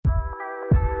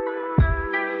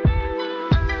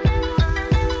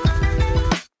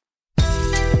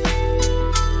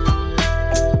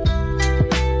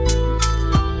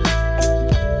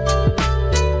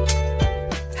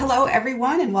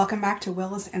everyone, and welcome back to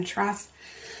Wills and Trusts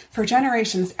for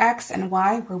Generations X and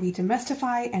Y, where we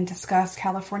demystify and discuss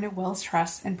California wills,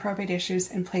 trusts, and probate issues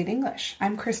in plain English.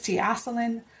 I'm Christy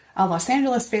Asselin, a Los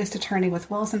Angeles-based attorney with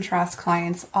wills and trust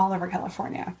clients all over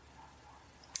California.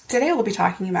 Today we'll be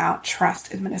talking about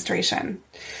trust administration.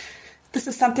 This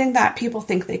is something that people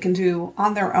think they can do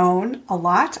on their own a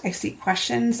lot. I see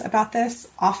questions about this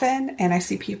often, and I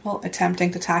see people attempting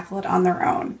to tackle it on their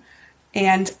own.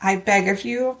 And I beg of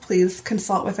you, please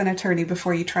consult with an attorney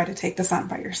before you try to take this on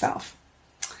by yourself.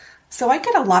 So I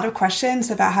get a lot of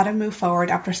questions about how to move forward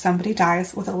after somebody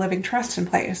dies with a living trust in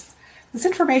place. This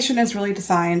information is really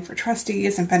designed for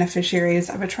trustees and beneficiaries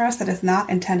of a trust that is not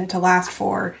intended to last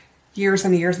for years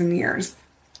and years and years.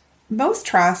 Most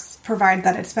trusts provide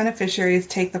that its beneficiaries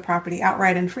take the property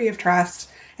outright and free of trust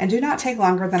and do not take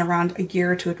longer than around a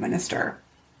year to administer.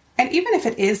 And even if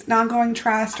it is an ongoing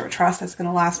trust or a trust that's going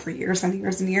to last for years and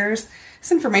years and years,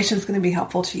 this information is going to be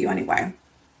helpful to you anyway.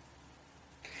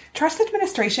 Trust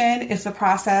administration is the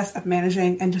process of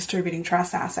managing and distributing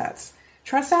trust assets.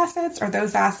 Trust assets are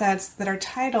those assets that are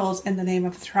titled in the name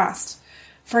of the trust.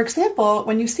 For example,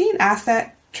 when you see an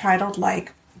asset titled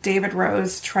like David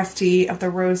Rose, trustee of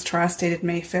the Rose Trust dated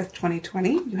May 5th,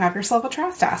 2020, you have yourself a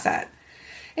trust asset.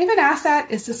 If an asset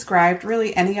is described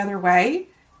really any other way,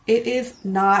 it is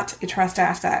not a trust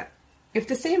asset. If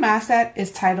the same asset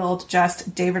is titled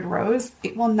just David Rose,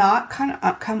 it will not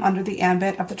come under the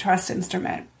ambit of the trust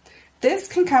instrument. This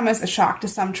can come as a shock to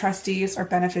some trustees or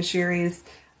beneficiaries,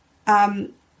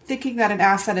 thinking that an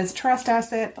asset is a trust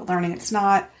asset, but learning it's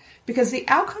not, because the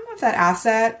outcome of that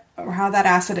asset or how that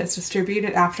asset is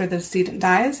distributed after the decedent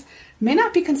dies may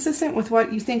not be consistent with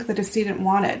what you think the decedent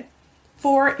wanted.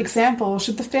 For example,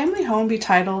 should the family home be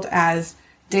titled as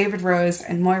David Rose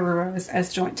and Moira Rose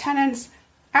as joint tenants,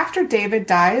 after David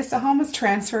dies, the home is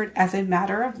transferred as a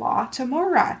matter of law to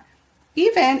Moira,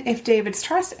 even if David's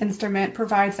trust instrument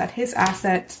provides that his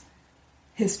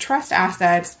trust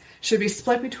assets, should be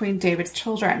split between David's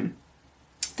children.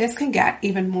 This can get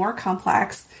even more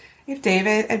complex if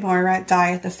David and Moira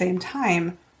die at the same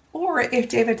time, or if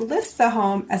David lists the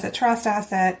home as a trust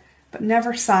asset but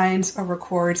never signs or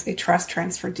records a trust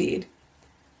transfer deed.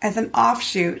 As an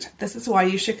offshoot, this is why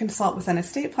you should consult with an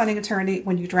estate planning attorney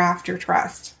when you draft your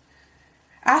trust.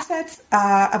 Assets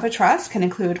of a trust can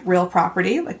include real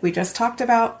property, like we just talked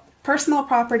about, personal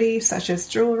property such as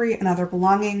jewelry and other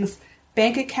belongings,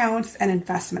 bank accounts, and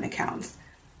investment accounts.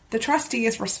 The trustee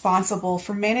is responsible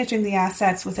for managing the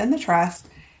assets within the trust,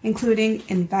 including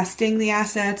investing the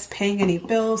assets, paying any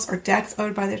bills or debts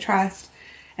owed by the trust,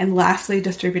 and lastly,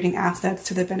 distributing assets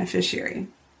to the beneficiary.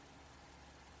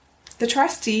 The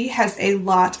trustee has a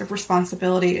lot of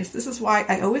responsibilities. This is why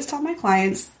I always tell my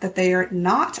clients that they are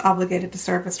not obligated to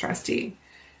serve as trustee.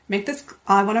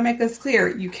 I want to make this clear.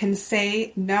 You can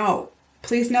say no.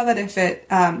 Please know that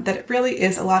that it really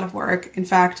is a lot of work. In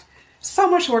fact, so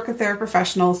much work that there are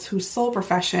professionals whose sole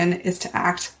profession is to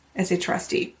act as a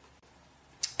trustee.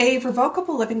 A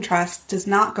revocable living trust does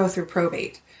not go through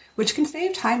probate, which can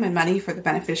save time and money for the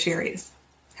beneficiaries.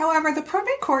 However, the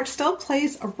probate court still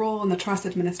plays a role in the trust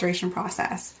administration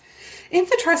process. If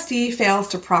the trustee fails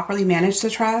to properly manage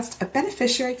the trust, a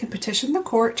beneficiary can petition the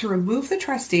court to remove the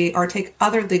trustee or take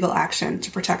other legal action to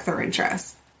protect their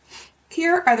interests.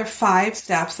 Here are the 5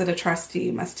 steps that a trustee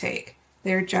must take.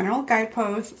 They are general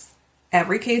guideposts.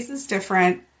 Every case is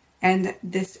different, and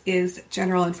this is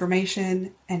general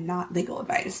information and not legal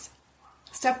advice.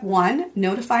 Step 1,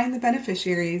 notifying the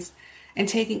beneficiaries and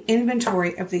taking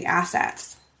inventory of the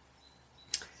assets.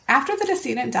 After the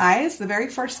decedent dies, the very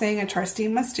first thing a trustee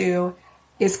must do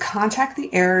is contact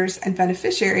the heirs and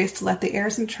beneficiaries to let the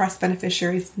heirs and trust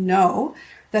beneficiaries know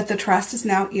that the trust is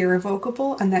now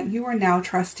irrevocable and that you are now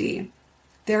trustee.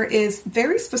 There is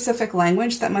very specific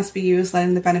language that must be used,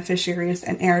 letting the beneficiaries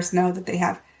and heirs know that they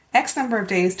have X number of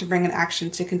days to bring an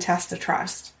action to contest the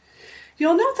trust.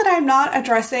 You'll note that I'm not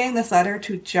addressing this letter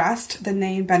to just the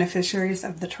named beneficiaries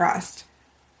of the trust.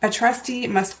 A trustee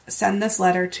must send this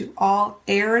letter to all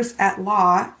heirs at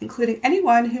law, including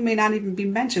anyone who may not even be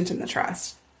mentioned in the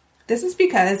trust. This is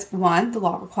because, 1, the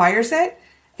law requires it,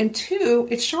 and 2,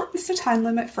 it shortens the time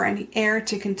limit for any heir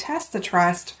to contest the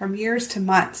trust from years to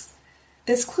months.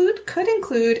 This could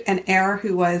include an heir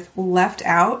who was left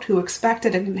out, who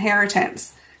expected an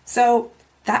inheritance. So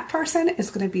that person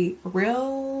is going to be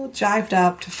real jived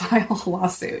up to file a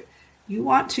lawsuit. You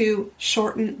want to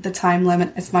shorten the time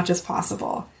limit as much as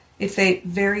possible. It's a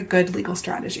very good legal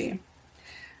strategy.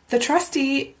 The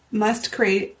trustee must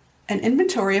create an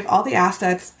inventory of all the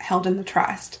assets held in the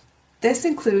trust. This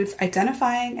includes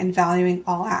identifying and valuing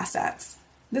all assets.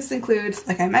 This includes,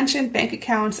 like I mentioned, bank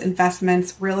accounts,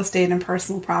 investments, real estate, and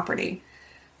personal property.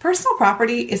 Personal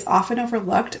property is often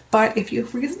overlooked, but if you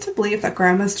have reason to believe that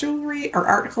grandma's jewelry or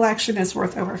art collection is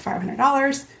worth over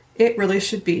 $500, it really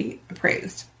should be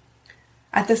appraised.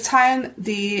 At this time,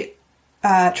 the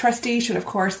trustee should, of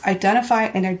course, identify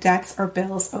any debts or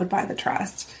bills owed by the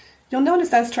trust. You'll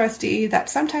notice as trustee that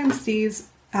sometimes these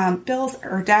bills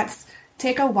or debts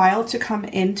take a while to come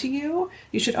into you.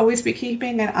 You should always be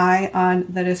keeping an eye on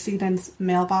the decedent's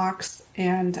mailbox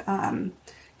and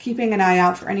keeping an eye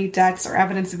out for any debts or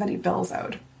evidence of any bills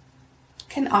owed.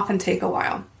 Can often take a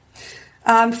while.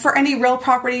 For any real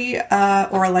property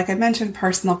or, like I mentioned,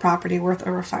 personal property worth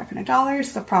over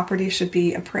 $500, the property should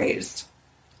be appraised.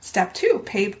 Step 2,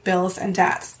 pay bills and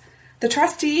debts. The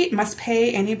trustee must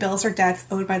pay any bills or debts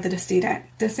owed by the decedent.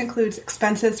 This includes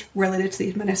expenses related to the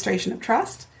administration of the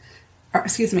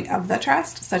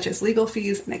trust, such as legal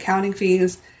fees and accounting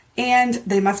fees, and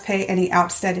they must pay any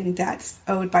outstanding debts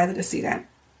owed by the decedent.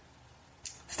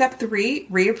 Step 3,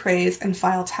 reappraise and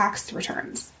file tax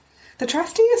returns. The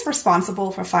trustee is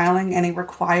responsible for filing any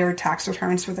required tax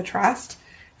returns for the trust.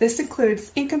 This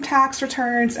includes income tax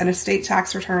returns and estate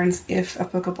tax returns if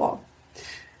applicable.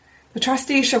 The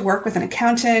trustee should work with an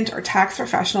accountant or tax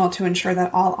professional to ensure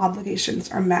that all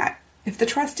obligations are met. If the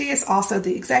trustee is also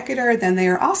the executor, then they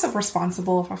are also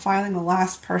responsible for filing the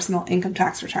last personal income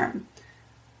tax return.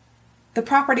 The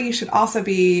property should also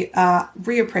be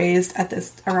reappraised at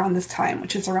around this time,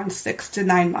 which is around 6 to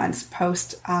 9 months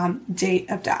post date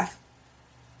of death.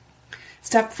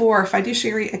 Step 4,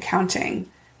 fiduciary accounting.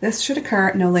 This should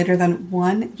occur no later than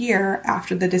 1 year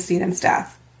after the decedent's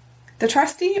death. The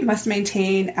trustee must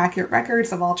maintain accurate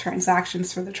records of all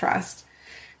transactions for the trust.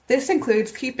 This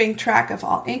includes keeping track of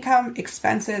all income,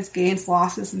 expenses, gains,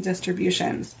 losses, and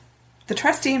distributions. The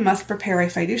trustee must prepare a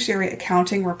fiduciary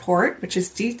accounting report, which is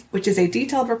a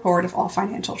detailed report of all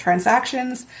financial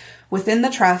transactions within the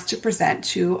trust to present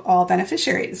to all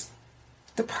beneficiaries.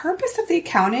 The purpose of the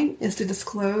accounting is to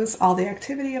disclose all the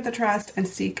activity of the trust and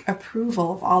seek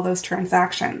approval of all those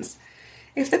transactions.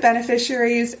 If the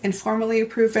beneficiaries informally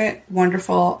approve it,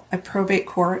 wonderful, a probate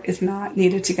court is not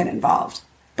needed to get involved.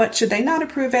 But should they not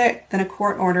approve it, then a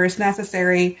court order is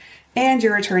necessary, and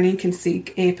your attorney can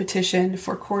seek a petition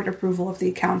for court approval of the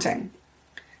accounting.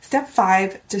 Step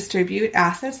 5, distribute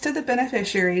assets to the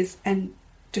beneficiaries and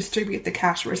distribute the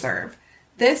cash reserve.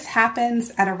 This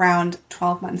happens at around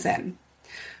 12 months in.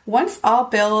 Once all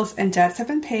bills and debts have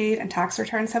been paid and tax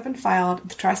returns have been filed,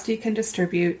 the trustee can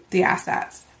distribute the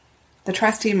assets. The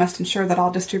trustee must ensure that all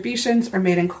distributions are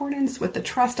made in accordance with the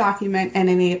trust document and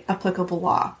any applicable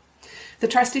law. The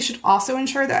trustee should also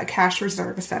ensure that a cash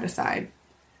reserve is set aside.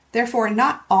 Therefore,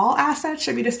 not all assets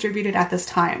should be distributed at this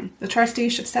time. The trustee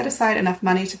should set aside enough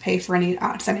money to pay for any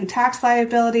outstanding tax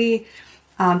liability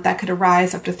that could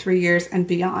arise up to 3 years and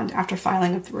beyond after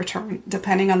filing of the return,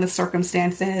 depending on the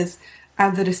circumstances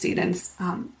of the decedent's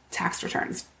tax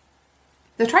returns.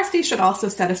 The trustee should also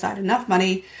set aside enough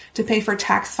money to pay for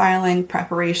tax filing,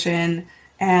 preparation,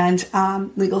 and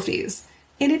legal fees.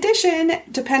 In addition,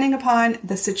 depending upon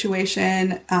the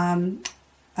situation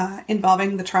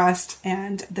involving the trust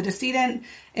and the decedent,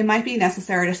 it might be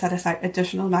necessary to set aside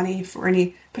additional money for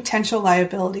any potential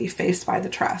liability faced by the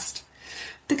trust.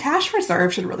 The cash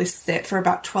reserve should really sit for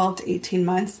about 12 to 18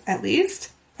 months at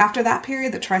least. After that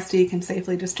period, the trustee can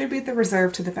safely distribute the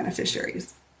reserve to the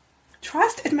beneficiaries.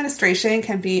 Trust administration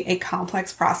can be a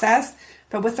complex process,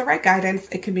 but with the right guidance,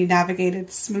 it can be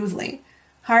navigated smoothly.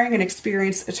 Hiring an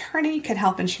experienced attorney can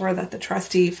help ensure that the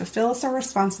trustee fulfills their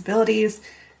responsibilities,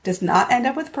 does not end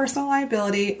up with personal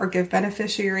liability, or give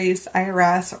beneficiaries,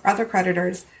 IRS, or other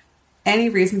creditors any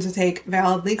reason to take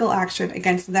valid legal action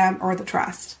against them or the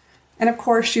trust. And of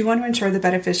course, you want to ensure the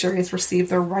beneficiaries receive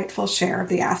their rightful share of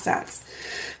the assets.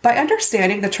 By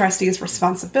understanding the trustee's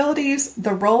responsibilities,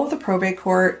 the role of the probate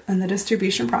court, and the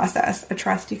distribution process, a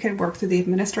trustee can work through the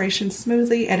administration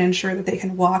smoothly and ensure that they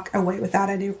can walk away without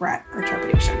any regret or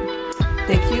trepidation.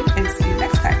 Thank you, and see you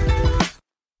next time.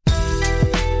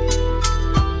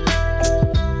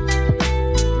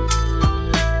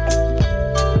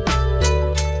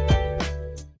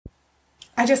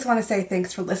 I just want to say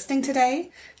thanks for listening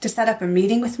today. To set up a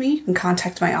meeting with me, you can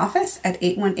contact my office at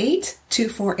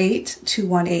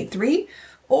 818-248-2183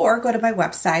 or go to my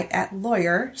website at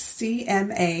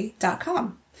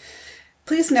lawyercma.com.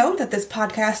 Please note that this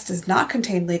podcast does not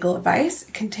contain legal advice.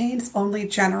 It contains only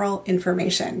general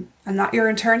information. I'm not your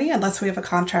attorney unless we have a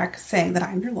contract saying that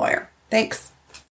I'm your lawyer. Thanks.